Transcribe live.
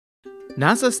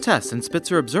NASA's TESS and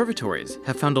Spitzer observatories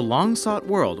have found a long-sought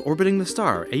world orbiting the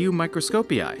star AU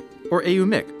Microscopii, or AU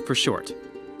Mic for short.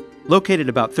 Located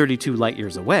about 32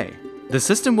 light-years away, the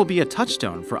system will be a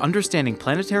touchstone for understanding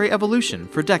planetary evolution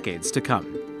for decades to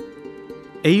come.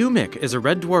 AU Mic is a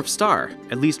red dwarf star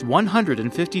at least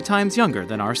 150 times younger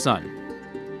than our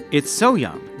Sun. It's so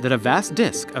young that a vast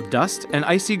disk of dust and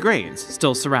icy grains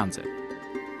still surrounds it.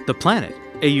 The planet,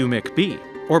 AU Mic B,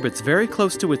 orbits very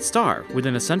close to its star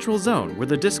within a central zone where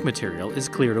the disk material is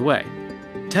cleared away.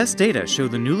 TESS data show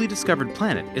the newly discovered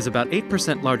planet is about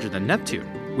 8% larger than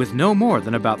Neptune, with no more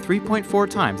than about 3.4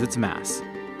 times its mass.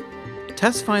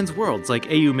 TESS finds worlds like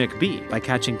AU Mic B by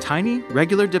catching tiny,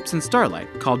 regular dips in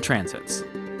starlight called transits.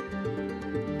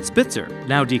 Spitzer,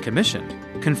 now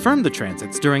decommissioned, confirmed the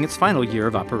transits during its final year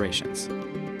of operations.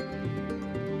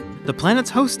 The planet's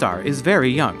host star is very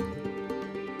young.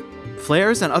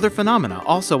 Flares and other phenomena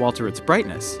also alter its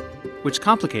brightness, which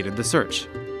complicated the search.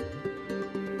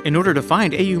 In order to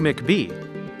find AU Mic B,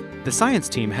 the science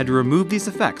team had to remove these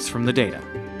effects from the data.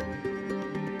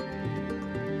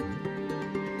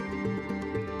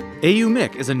 AU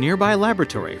Mic is a nearby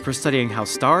laboratory for studying how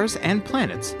stars and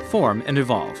planets form and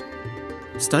evolve.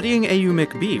 Studying AU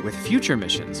Mic B with future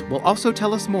missions will also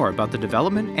tell us more about the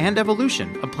development and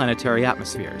evolution of planetary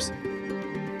atmospheres.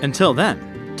 Until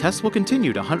then, TESS will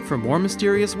continue to hunt for more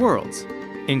mysterious worlds,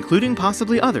 including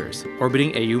possibly others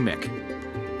orbiting AU Mic.